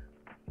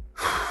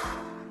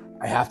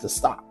I have to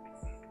stop.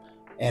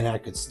 And I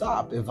could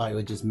stop if I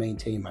would just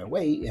maintain my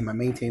weight. And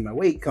maintain my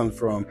weight comes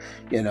from,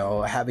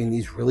 having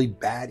these really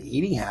bad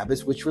eating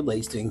habits, which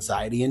relates to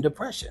anxiety and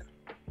depression.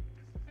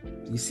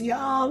 You see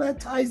how all that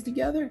ties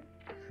together?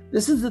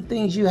 This is the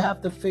things you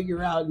have to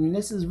figure out, and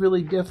this is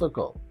really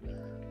difficult.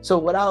 So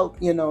without,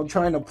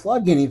 trying to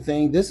plug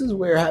anything, this is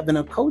where having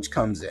a coach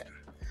comes in.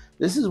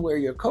 This is where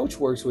your coach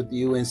works with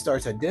you and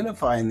starts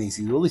identifying these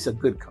things, or at least a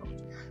good coach.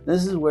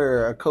 This is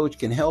where a coach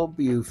can help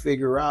you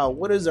figure out,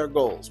 what is our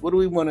goals? What do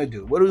we want to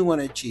do? What do we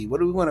want to achieve? What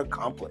do we want to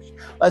accomplish?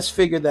 Let's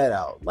figure that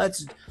out.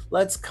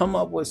 Let's come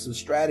up with some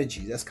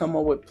strategies. Let's come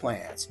up with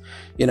plans.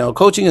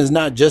 Coaching is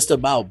not just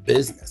about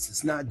business.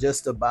 It's not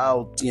just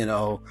about,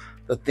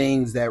 the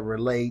things that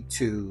relate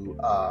to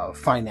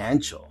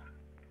financial.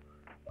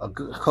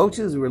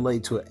 Coaches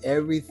relate to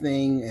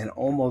everything and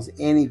almost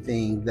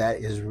anything that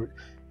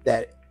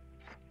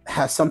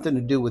has something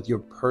to do with your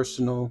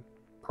personal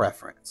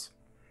preference.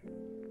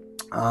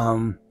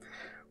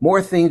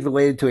 More things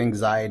related to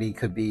anxiety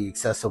could be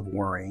excessive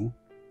worrying,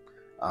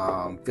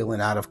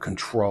 feeling out of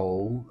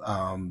control.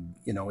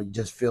 You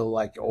just feel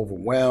like you're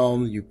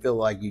overwhelmed. You feel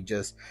like you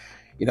just,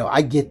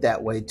 I get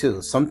that way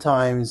too.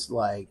 Sometimes,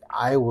 like,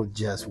 I will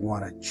just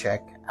want to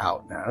check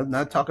out. Now, I'm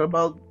not talking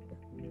about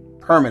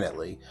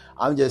permanently.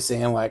 I'm just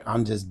saying, like,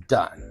 I'm just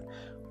done,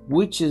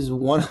 which is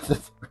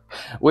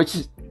which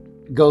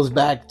goes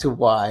back to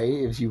why,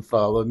 if you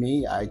follow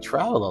me, I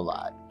travel a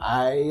lot.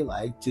 I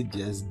like to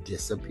just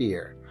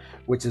disappear,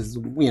 which is,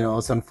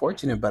 it's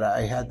unfortunate, but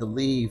I had to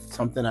leave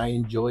something I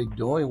enjoyed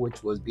doing,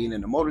 which was being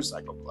in a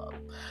motorcycle club.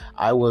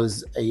 I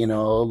was, I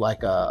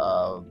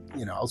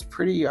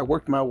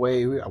worked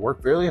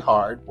really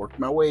hard, worked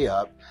my way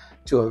up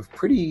to a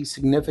pretty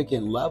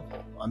significant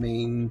level. I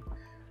mean,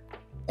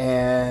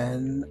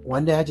 and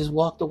one day I just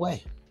walked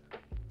away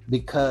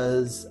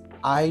because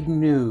I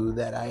knew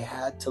that I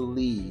had to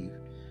leave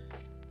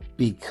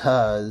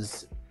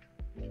because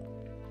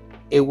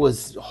it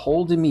was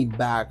holding me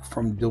back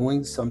from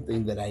doing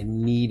something that I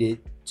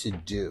needed to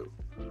do.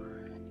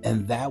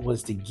 And that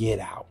was to get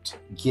out,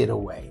 get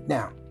away.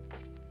 Now,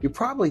 you're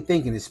probably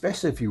thinking,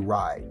 especially if you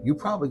ride, you're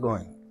probably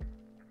going,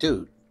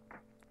 dude,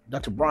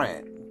 Dr.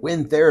 Bryant, we're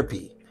in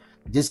therapy.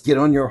 Just get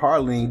on your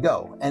Harley and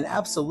go. And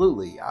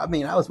absolutely. I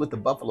mean, I was with the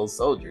Buffalo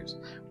Soldiers.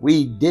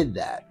 We did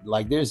that.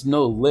 Like, there's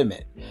no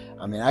limit.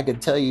 I mean, I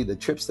could tell you the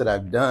trips that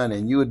I've done,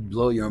 and you would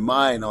blow your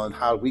mind on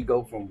how we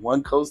go from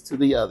one coast to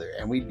the other.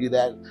 And we do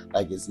that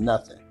like it's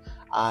nothing.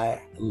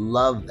 I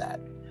love that.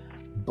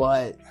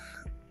 But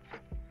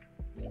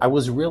I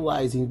was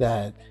realizing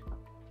that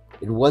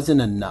it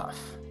wasn't enough,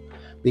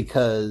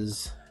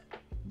 because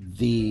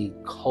the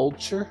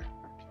culture,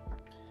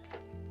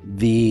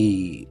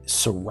 the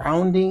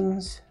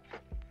surroundings,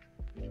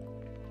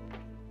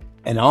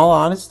 in all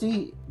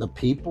honesty, the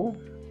people,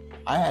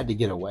 I had to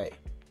get away.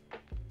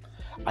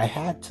 I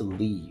had to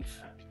leave.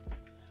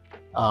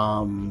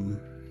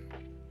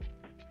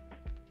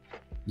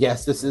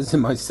 Yes, this is in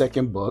my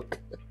second book.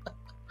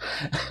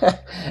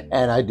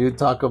 And I do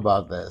talk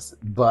about this,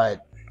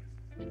 but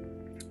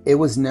it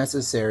was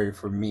necessary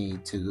for me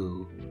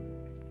to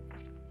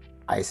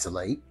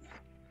isolate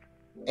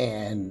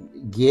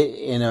and get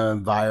in an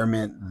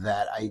environment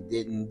that I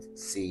didn't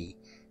see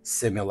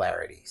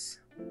similarities.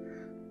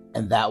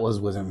 And that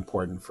was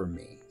important for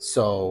me.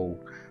 So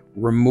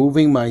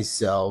removing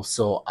myself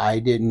so I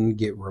didn't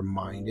get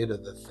reminded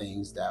of the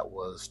things that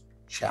was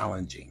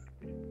challenging.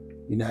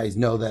 You guys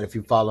know that if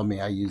you follow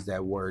me, I use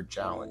that word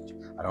challenge.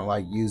 I don't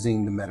like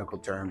using the medical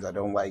terms. I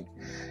don't like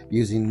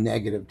using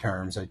negative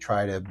terms. I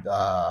try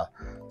to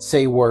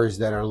say words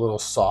that are a little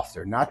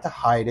softer, not to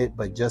hide it,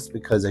 but just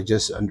because I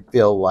just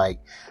feel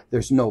like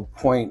there's no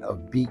point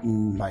of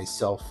beating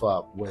myself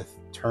up with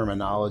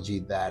terminology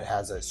that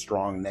has a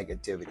strong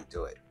negativity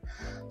to it.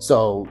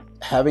 So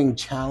having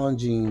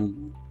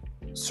challenging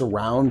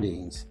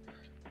surroundings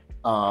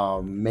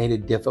made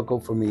it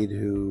difficult for me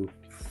to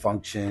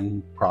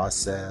function,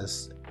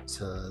 process,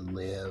 to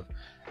live.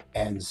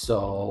 And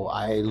so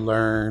I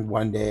learned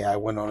one day I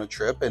went on a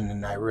trip and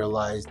then I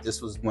realized this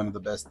was one of the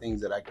best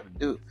things that I could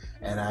do.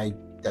 And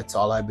that's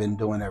all I've been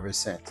doing ever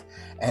since.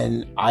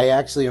 And I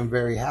actually am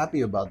very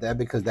happy about that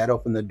because that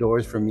opened the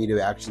doors for me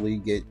to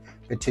actually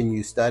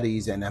continue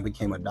studies. And I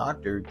became a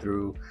doctor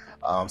through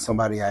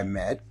somebody I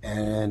met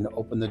and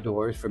opened the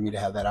doors for me to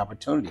have that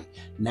opportunity.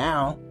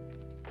 Now,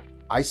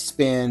 I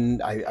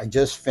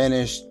just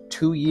finished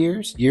 2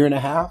 years, year and a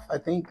half, I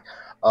think,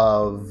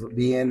 of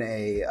being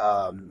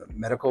a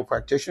medical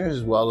practitioner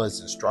as well as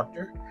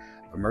instructor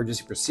of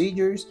emergency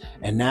procedures.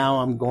 And now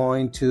I'm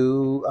going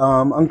to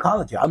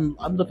oncology.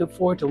 I'm looking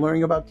forward to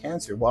learning about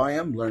cancer. Well, I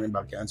am learning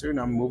about cancer and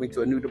I'm moving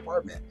to a new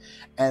department.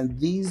 And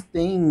these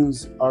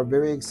things are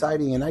very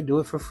exciting and I do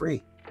it for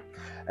free.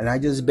 And I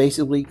just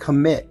basically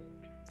commit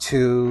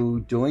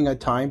to doing a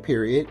time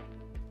period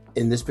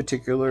in this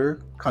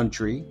particular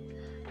country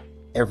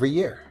every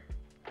year.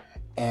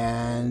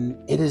 And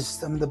it is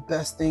some of the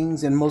best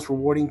things and most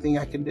rewarding thing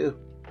I can do.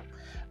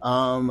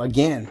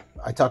 Again,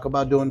 I talk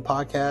about doing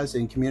podcasts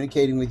and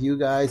communicating with you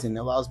guys, and it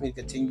allows me to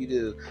continue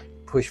to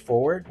push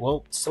forward.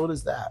 Well, so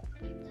does that.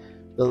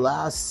 The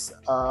last,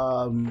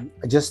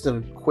 just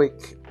a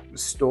quick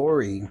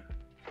story.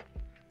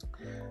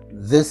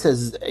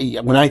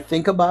 When I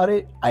think about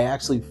it, I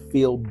actually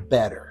feel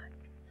better.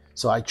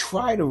 So I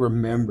try to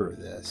remember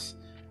this.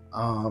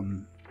 I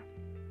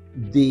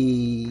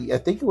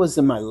think it was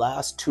in my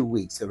last 2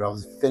 weeks that I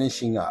was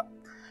finishing up.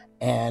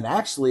 And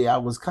actually I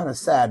was kind of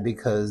sad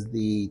because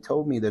the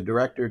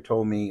director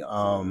told me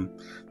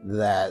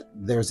that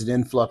there's an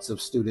influx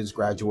of students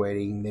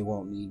graduating. They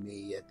won't need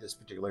me at this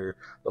particular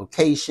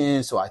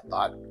location. So I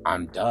thought,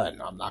 I'm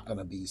done. I'm not going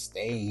to be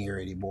staying here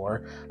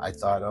anymore. I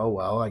thought, oh,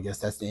 well, I guess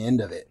that's the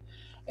end of it.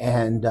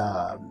 And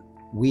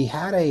we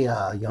had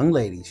a young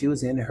lady. She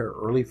was in her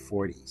early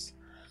 40s.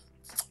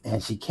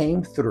 And she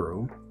came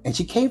through and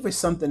she came for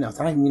something else.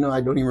 I don't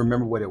even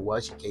remember what it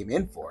was she came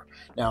in for.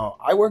 Now,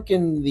 I work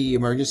in the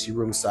emergency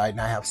room side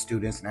and I have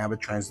students and I have a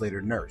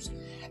translator nurse.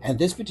 And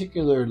this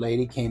particular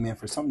lady came in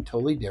for something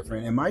totally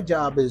different. And my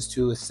job is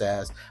to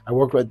assess. I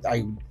work with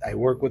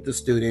the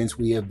students.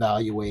 We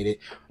evaluate it.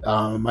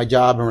 My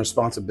job and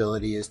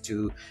responsibility is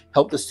to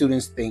help the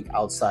students think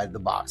outside the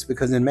box.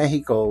 Because in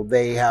Mexico,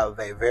 they have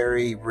a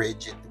very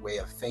rigid way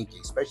of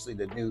thinking, especially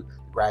the new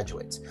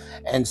graduates.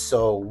 And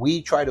so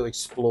we try to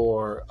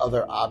explore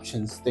other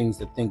options, things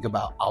to think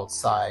about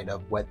outside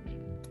of what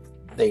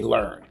they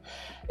learn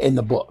in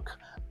the book.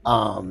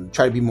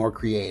 Try to be more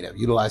creative,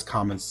 utilize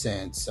common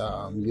sense,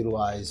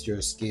 utilize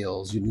your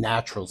skills, your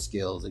natural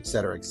skills, et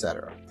cetera, et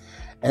cetera.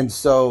 And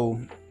so,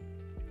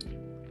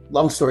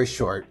 long story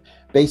short,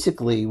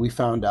 basically we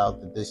found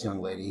out that this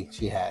young lady,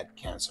 she had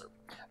cancer.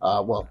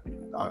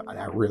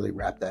 I really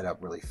wrapped that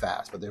up really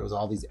fast, but there was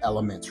all these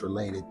elements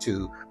related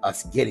to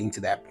us getting to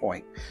that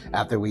point.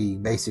 After we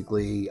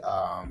basically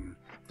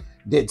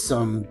did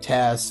some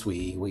tests,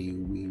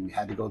 we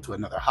had to go to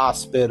another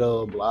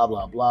hospital, blah,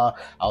 blah, blah.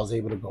 I was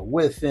able to go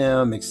with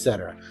them,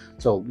 etc.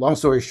 So long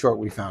story short,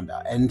 we found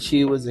out. And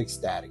she was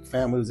ecstatic.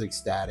 Family was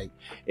ecstatic.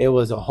 It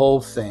was a whole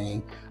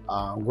thing.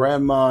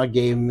 Grandma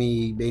gave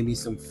me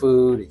some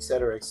food,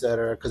 etc.,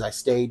 because I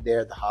stayed there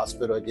at the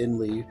hospital. I didn't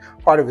leave.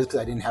 Part of it is because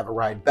I didn't have a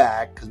ride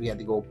back because we had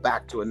to go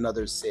back to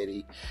another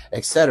city,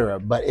 etc.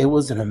 But it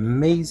was an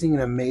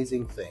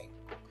amazing thing.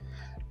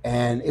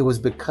 And it was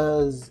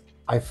because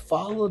I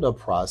followed a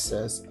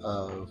process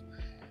of,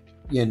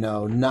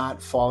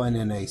 not falling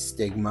in a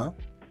stigma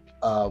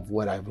of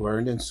what I've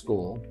learned in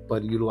school,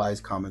 but utilize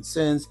common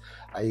sense.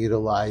 I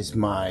utilize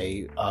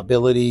my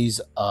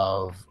abilities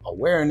of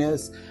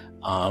awareness.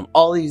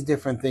 All these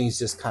different things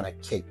just kind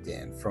of kicked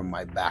in from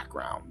my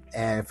background,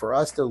 and for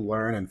us to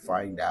learn and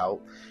find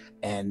out.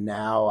 And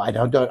now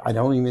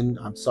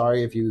I'm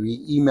sorry if you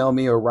email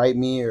me or write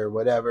me or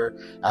whatever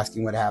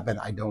asking what happened.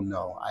 I don't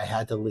know. I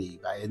had to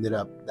leave.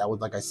 That was,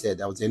 like I said,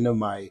 that was the end of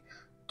my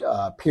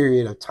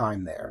period of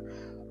time there.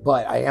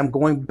 But I am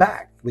going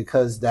back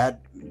because that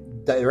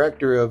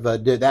director of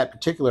that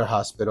particular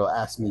hospital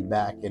asked me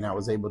back, and I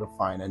was able to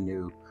find a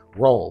new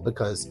role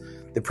because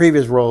the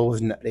previous role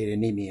they didn't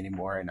need me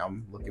anymore, and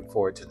I'm looking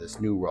forward to this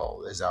new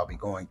role as I'll be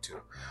going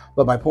to.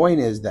 But my point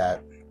is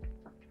that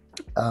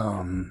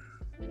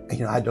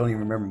I don't even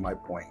remember my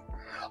point.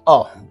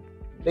 Oh,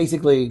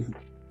 basically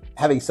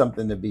having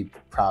something to be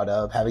proud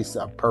of, having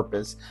a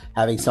purpose,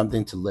 having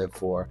something to live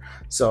for.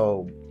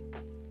 So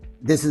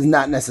this is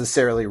not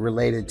necessarily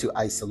related to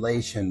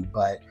isolation,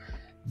 but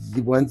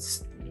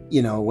once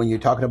when you're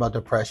talking about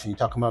depression, you're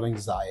talking about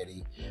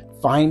anxiety,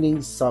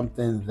 finding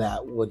something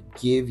that would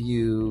give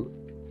you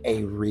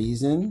a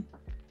reason,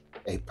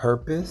 a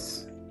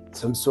purpose,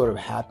 some sort of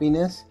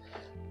happiness,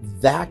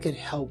 that could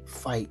help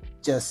fight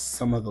just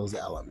some of those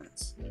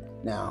elements.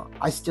 Now,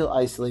 I still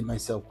isolate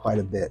myself quite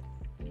a bit,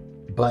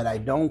 but I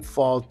don't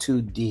fall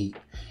too deep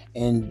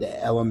in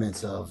the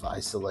elements of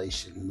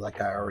isolation. Like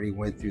I already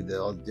went through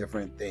the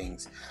different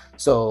things.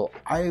 So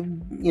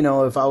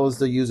if I was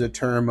to use a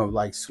term of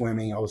like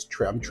swimming,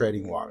 I'm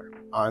treading water.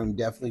 I'm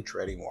definitely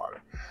treading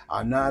water.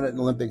 I'm not an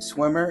Olympic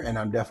swimmer, and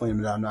I'm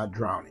not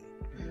drowning.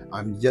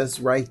 I'm just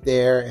right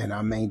there, and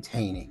I'm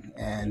maintaining.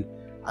 And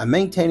I'm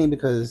maintaining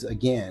because,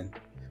 again,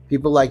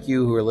 people like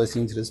you who are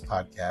listening to this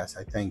podcast,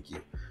 I thank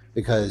you,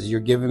 because you're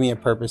giving me a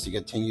purpose to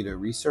continue to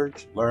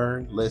research,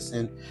 learn,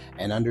 listen,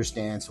 and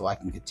understand, so I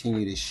can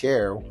continue to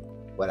share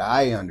what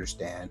I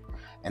understand.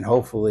 And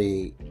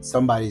hopefully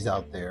somebody's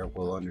out there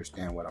will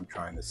understand what I'm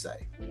trying to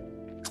say.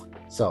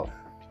 So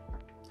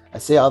I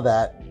say all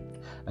that.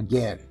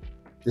 Again,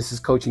 this is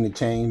Coaching to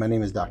Change. My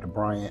name is Dr.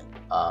 Bryant.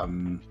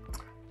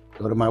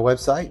 Go to my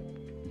website,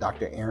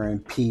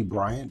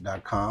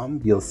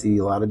 draaronpbryant.com. You'll see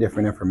a lot of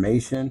different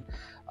information.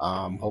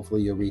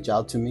 Hopefully you'll reach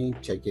out to me,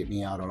 check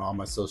me out on all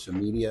my social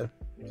media.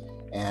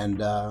 And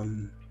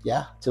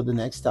till the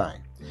next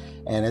time.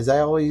 And as I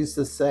always used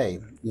to say,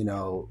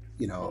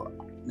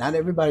 not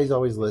everybody's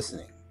always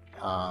listening.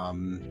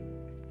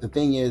 The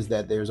thing is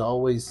that there's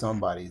always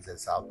somebody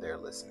that's out there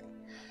listening,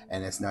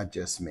 and it's not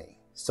just me.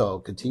 So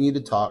continue to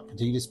talk,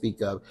 continue to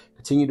speak up,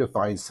 continue to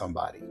find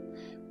somebody.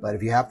 But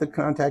if you have to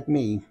contact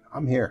me,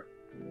 I'm here.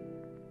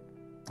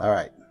 All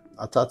right.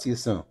 I'll talk to you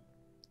soon.